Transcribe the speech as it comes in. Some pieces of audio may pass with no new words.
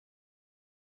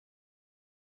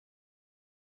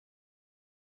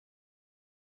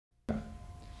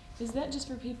Is that just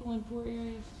for people in poor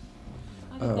areas?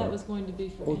 I thought that was going to be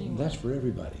for anyone. That's for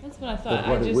everybody. That's what I thought.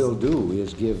 But what it will do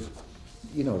is give,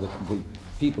 you know, the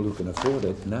people who can afford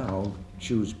it now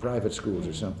choose private schools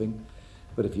or something.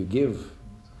 But if you give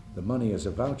the money as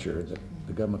a voucher that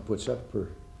the government puts up per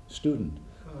student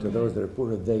to those that are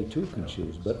poorer, they too can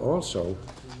choose. But also,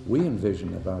 we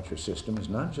envision the voucher system as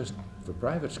not just for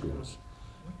private schools.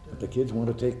 If the kids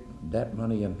want to take that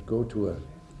money and go to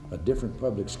a different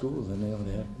public school, then they ought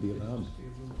to have to be allowed.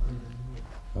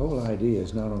 The whole idea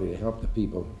is not only to help the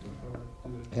people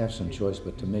have some choice,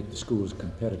 but to make the schools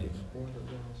competitive.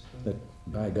 That,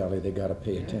 by golly, they got to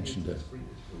pay attention to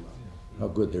how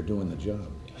good they're doing the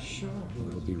job. Sure.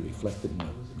 It'll be reflected in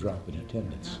a drop in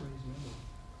attendance.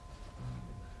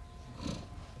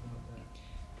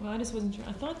 Well, I just wasn't sure.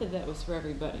 I thought that was for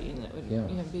everybody, and that would be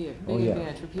a big Oh,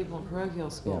 advantage for people in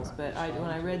parochial schools. But when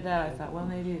I read that, I thought, well,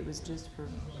 maybe it was just for.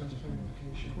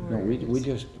 No,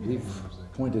 we've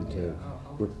pointed to,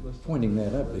 we're pointing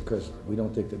that up because we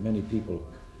don't think that many people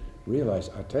realize.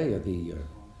 I tell you,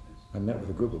 I met with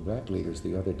a group of black leaders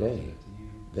the other day.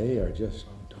 They are just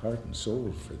heart and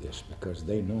soul for this because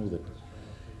they know that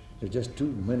there's just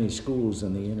too many schools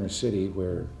in the inner city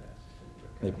where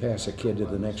they pass a kid to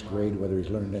the next grade whether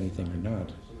he's learned anything or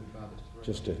not,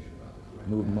 just to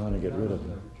move him on and get rid of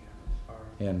him.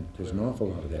 And there's an awful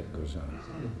lot of that goes on.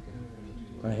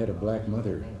 I had a black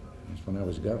mother, that's when I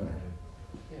was governor,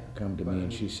 come to me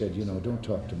and she said, you know, don't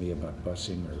talk to me about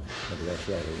busing or whether that's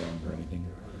right or wrong or anything.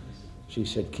 She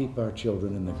said, keep our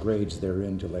children in the grades they're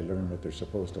in till they learn what they're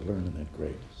supposed to learn in that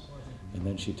grade. And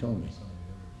then she told me,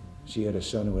 she had a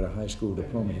son who had a high school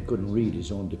diploma. He couldn't read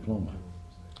his own diploma.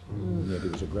 Yet he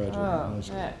was a graduate of high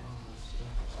school.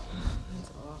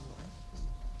 That's awful.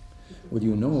 Well,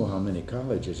 you know how many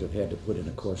colleges have had to put in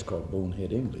a course called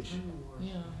Bonehead English.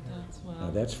 Yeah, that's well. Now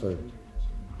that's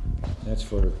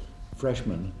for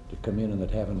freshmen to come in and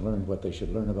that haven't learned what they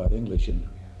should learn about English in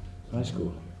high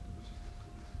school.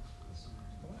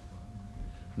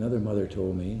 Another mother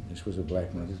told me, this was a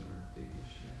black mother,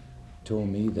 told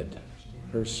me that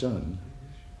her son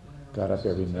got up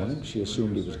every morning, she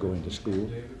assumed he was going to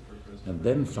school, and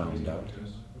then found out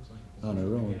on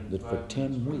her own that for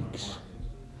 10 weeks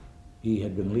he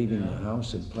had been leaving the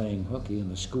house and playing hooky,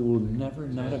 and the school never,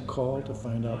 not a call to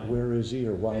find out where is he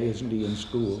or why isn't he in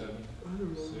school.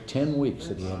 10 weeks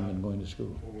that he hadn't been going to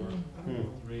school. 4,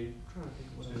 3,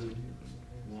 2,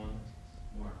 1,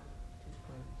 mark.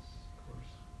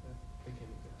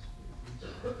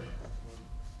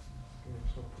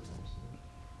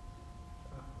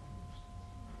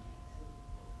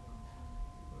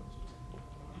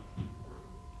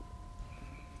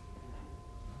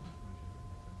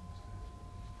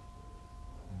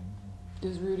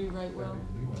 Does Rudy write well?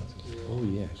 Oh,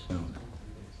 yes.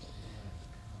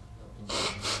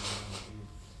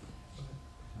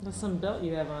 That's some belt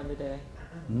you have on today.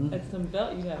 That's some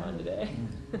belt you have on today.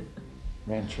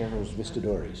 Rancheros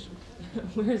Vistadores.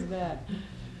 Where's that?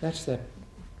 That's that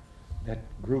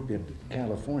group in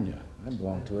California. I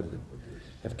belong to it. That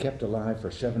have kept alive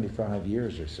for 75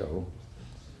 years or so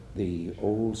the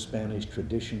old Spanish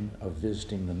tradition of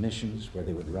visiting the missions where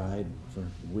they would ride for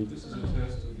weeks.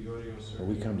 Well,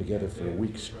 we come together for a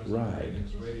week's ride,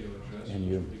 and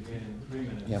you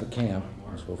have a camp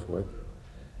and so forth,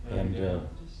 and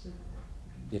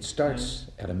it starts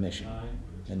at a mission,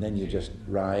 and then you just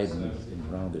ride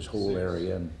around this whole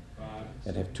area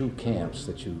and have 2 camps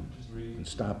that you can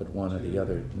stop at one or the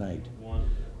other night.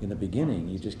 In the beginning,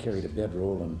 you just carried a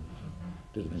bedroll and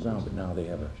did it on the ground, but now they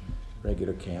have a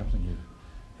regular camp, and you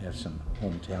have some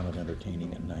home talent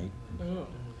entertaining at night. Oh,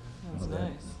 that's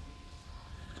nice.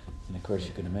 And of course,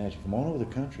 you can imagine from all over the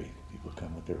country, people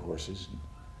come with their horses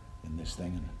and this thing,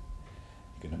 and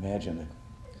you can imagine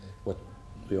what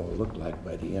we all look like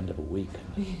by the end of a week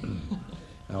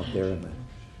out there in the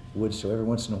woods. So every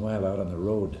once in a while out on the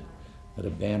road at a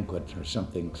banquet or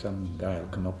something, some guy will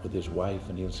come up with his wife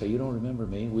and he'll say, you don't remember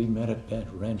me? We met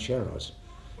at Rancheros,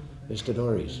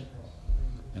 Vistadores.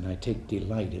 And I take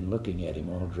delight in looking at him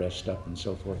all dressed up and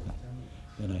so forth.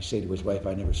 And I say to his wife,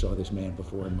 I never saw this man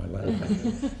before in my life.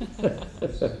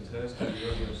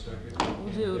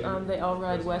 Do they all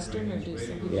ride Western, or do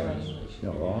some people ride English?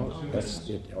 No,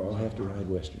 all have to ride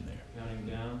Western there. Counting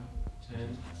down,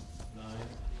 10, 9,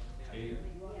 8,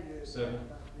 7,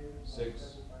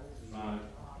 6, 5,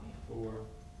 4,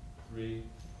 3,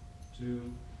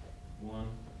 2, 1,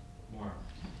 mark.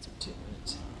 That's for 2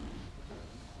 minutes.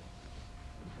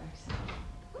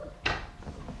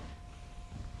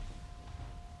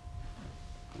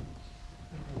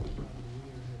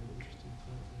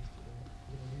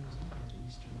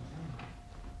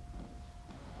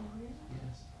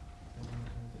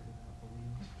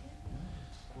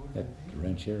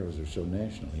 rancheros are so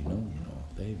nationally known, you know.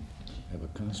 They have a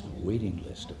constant waiting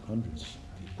list of hundreds of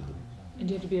people. And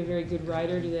do you have to be a very good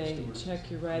writer? Do they check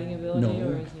your writing ability,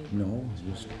 or is it? No,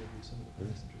 just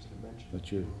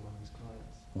but you're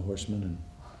a horseman and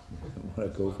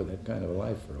want to go for that kind of a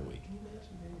life for a week.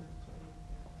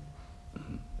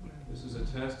 This is a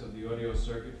test of the audio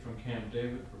circuit from Camp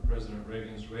David for President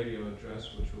Reagan's radio address,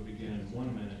 which will begin in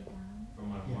 1 minute from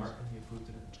my mark.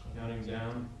 Counting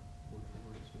down.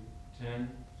 10,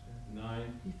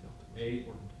 9, 8,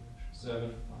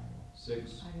 7,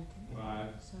 6, 5,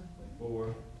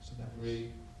 4, 3,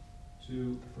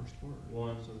 2,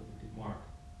 1, mark.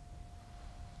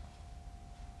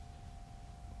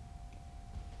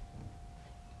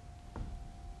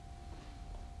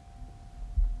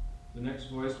 The next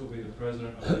voice will be the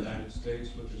President of the United States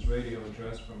with his radio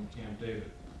address from Camp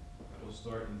David. That will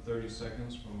start in 30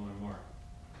 seconds from my mark.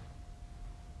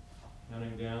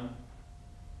 Counting down.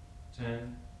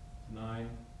 10, 9,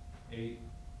 8,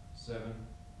 7,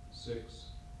 6,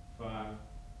 5,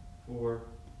 4,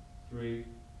 3,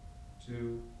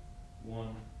 2,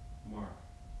 1, mark.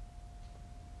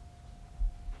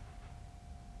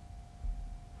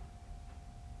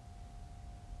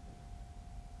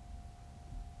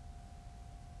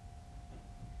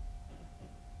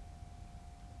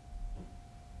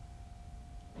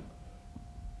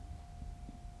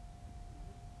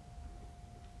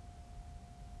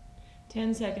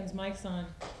 Ten seconds, mic's on.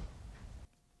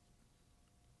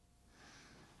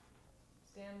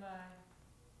 Stand by.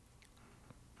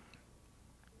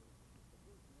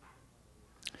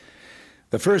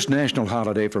 The first national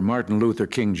holiday for Martin Luther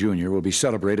King Jr. will be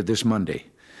celebrated this Monday,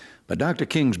 but Dr.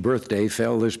 King's birthday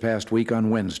fell this past week on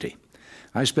Wednesday.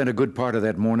 I spent a good part of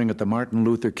that morning at the Martin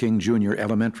Luther King Jr.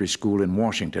 Elementary School in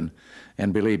Washington,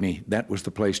 and believe me, that was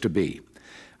the place to be.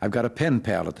 I've got a pen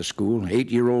pal at the school,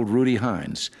 8-year-old Rudy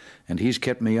Hines, and he's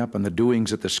kept me up on the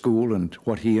doings at the school and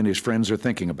what he and his friends are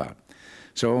thinking about.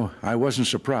 So I wasn't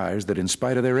surprised that in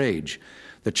spite of their age,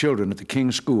 the children at the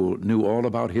King School knew all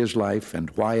about his life and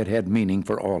why it had meaning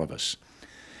for all of us.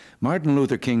 Martin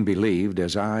Luther King believed,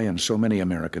 as I and so many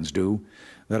Americans do,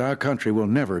 that our country will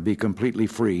never be completely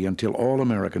free until all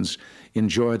Americans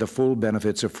enjoy the full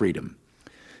benefits of freedom.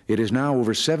 It is now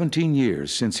over 17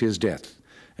 years since his death,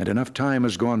 and enough time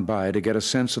has gone by to get a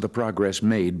sense of the progress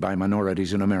made by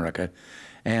minorities in America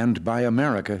and by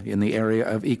America in the area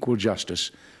of equal justice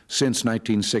since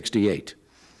 1968.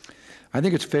 I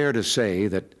think it's fair to say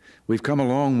that we've come a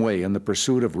long way in the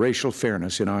pursuit of racial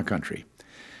fairness in our country.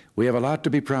 We have a lot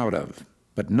to be proud of,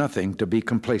 but nothing to be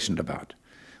complacent about.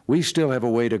 We still have a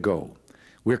way to go.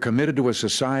 We're committed to a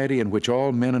society in which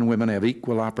all men and women have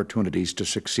equal opportunities to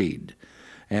succeed,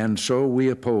 and so we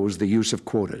oppose the use of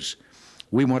quotas.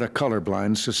 We want a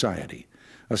colorblind society,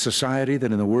 a society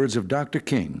that, in the words of Dr.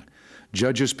 King,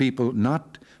 judges people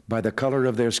not by the color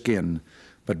of their skin,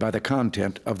 but by the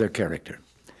content of their character.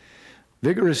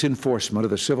 Vigorous enforcement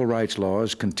of the civil rights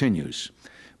laws continues.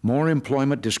 More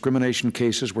employment discrimination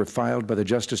cases were filed by the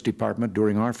Justice Department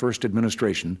during our first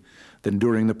administration than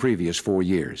during the previous 4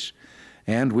 years.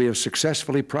 And we have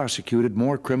successfully prosecuted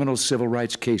more criminal civil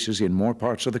rights cases in more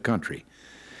parts of the country.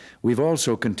 We've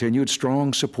also continued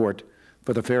strong support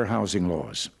for the fair housing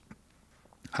laws.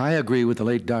 I agree with the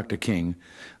late Dr. King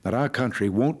that our country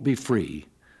won't be free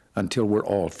until we're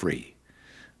all free.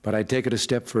 But I take it a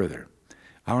step further.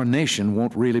 Our nation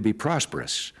won't really be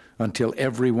prosperous until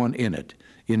everyone in it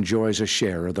enjoys a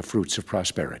share of the fruits of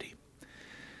prosperity.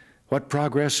 What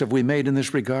progress have we made in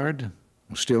this regard?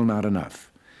 Still not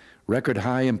enough. Record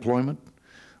high employment,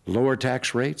 lower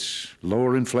tax rates,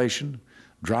 lower inflation,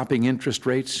 dropping interest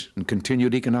rates, and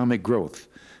continued economic growth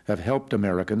have helped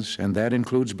Americans, and that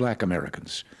includes black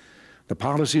Americans. The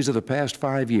policies of the past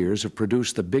 5 years have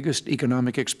produced the biggest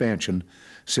economic expansion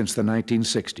since the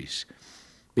 1960s.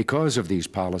 Because of these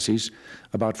policies,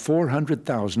 about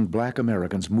 400,000 black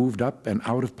Americans moved up and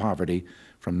out of poverty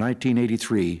from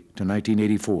 1983 to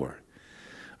 1984.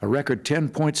 A record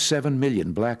 10.7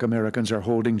 million black Americans are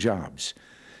holding jobs.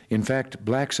 In fact,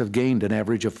 blacks have gained an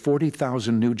average of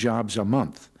 40,000 new jobs a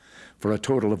month, for a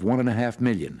total of 1.5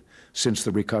 million since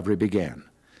the recovery began.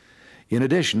 In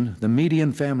addition, the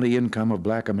median family income of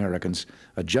black Americans,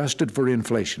 adjusted for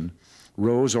inflation,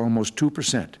 rose almost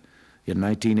 2% in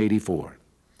 1984.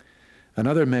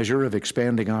 Another measure of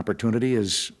expanding opportunity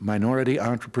is minority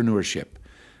entrepreneurship,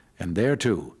 and there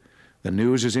too, the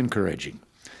news is encouraging.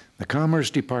 The Commerce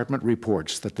Department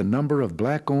reports that the number of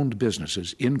black-owned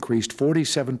businesses increased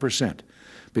 47%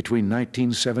 between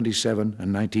 1977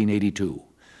 and 1982.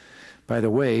 By the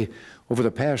way, over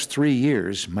the past 3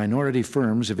 years, minority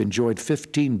firms have enjoyed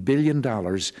 $15 billion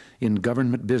in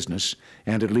government business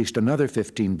and at least another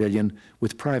 $15 billion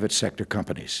with private sector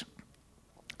companies.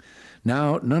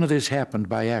 Now, none of this happened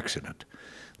by accident.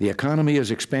 The economy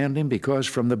is expanding because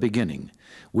from the beginning,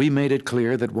 we made it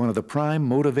clear that one of the prime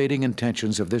motivating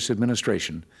intentions of this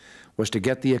administration was to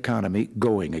get the economy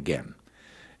going again.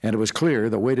 And it was clear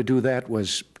the way to do that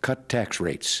was cut tax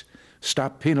rates,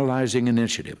 stop penalizing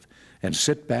initiative, and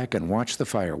sit back and watch the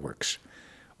fireworks.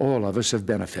 All of us have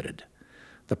benefited.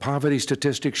 The poverty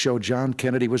statistics show John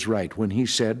Kennedy was right when he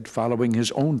said, following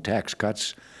his own tax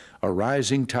cuts, a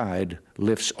rising tide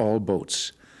lifts all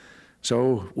boats.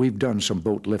 So we've done some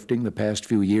boat lifting the past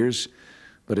few years,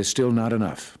 but it's still not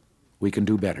enough. We can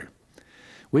do better.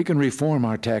 We can reform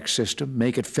our tax system,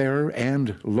 make it fairer,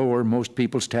 and lower most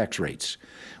people's tax rates.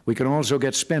 We can also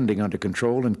get spending under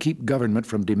control and keep government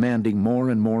from demanding more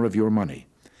and more of your money.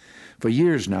 For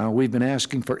years now, we've been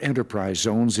asking for enterprise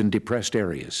zones in depressed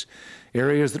areas,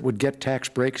 areas that would get tax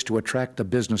breaks to attract the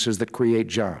businesses that create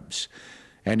jobs.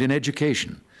 And in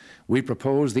education, we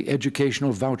propose the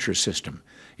educational voucher system,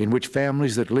 in which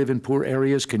families that live in poor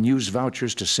areas can use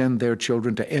vouchers to send their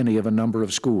children to any of a number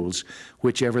of schools,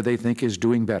 whichever they think is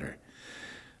doing better.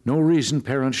 No reason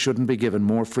parents shouldn't be given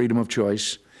more freedom of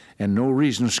choice, and no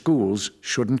reason schools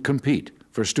shouldn't compete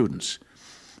for students.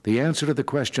 The answer to the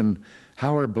question,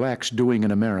 how are blacks doing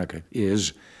in America,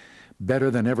 is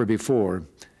better than ever before,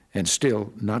 and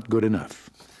still not good enough.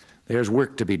 There's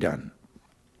work to be done.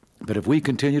 But if we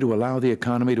continue to allow the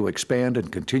economy to expand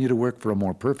and continue to work for a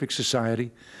more perfect society,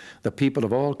 the people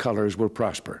of all colors will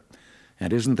prosper.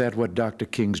 And isn't that what Dr.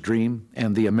 King's dream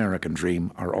and the American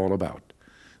dream are all about?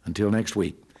 Until next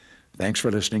week, thanks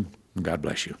for listening, and God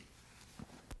bless you.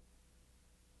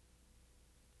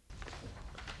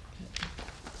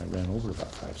 I ran over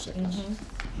about 5 seconds.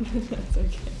 That's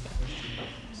okay.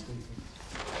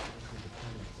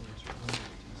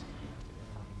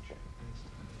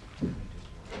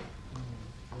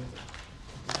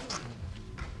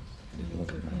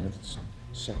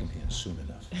 Secondhand soon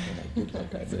enough, and I did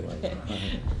like I realized.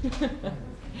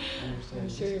 I'm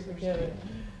sure you forget it.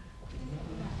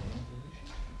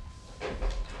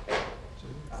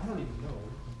 I don't even know.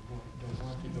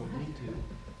 Don't need to,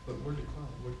 but we're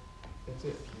declining. That's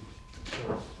it. So,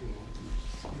 you're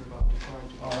about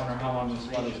declining. I wonder how long this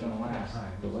weather's going to last.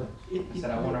 The what? I said,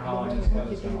 I wonder how long this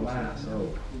weather's going to last.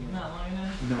 Not long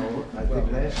enough? No, I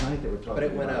think last night they were talking But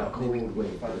it went about a out. cold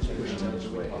wave that was pushing its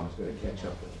way and was going to catch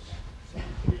up with us.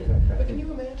 But can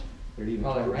you imagine? They're even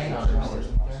Probably talking rain about on showers.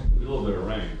 Thursday. A little bit of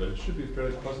rain, but it should be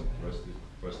fairly pleasant the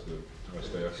rest of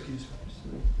the Excuse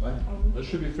me. What? It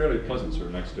should be fairly pleasant, sir,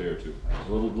 next day or two.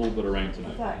 A little bit of rain I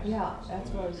tonight. thought, yeah, that's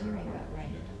what I was hearing about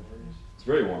rain. It's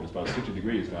very warm. It's about 60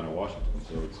 degrees down in Washington,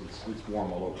 so it's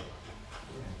warm all over.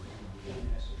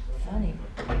 Funny.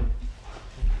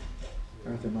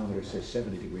 Our thermometer says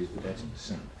 70 degrees, but that's in the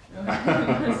sun.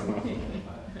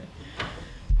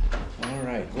 All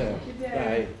right, well,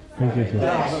 bye.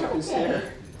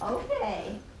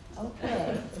 Okay,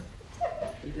 okay,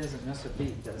 He doesn't miss a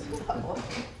beat, does he?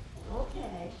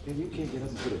 okay. And you can't get up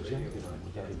and put a jacket on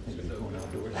without him thinking you're going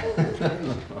outdoors.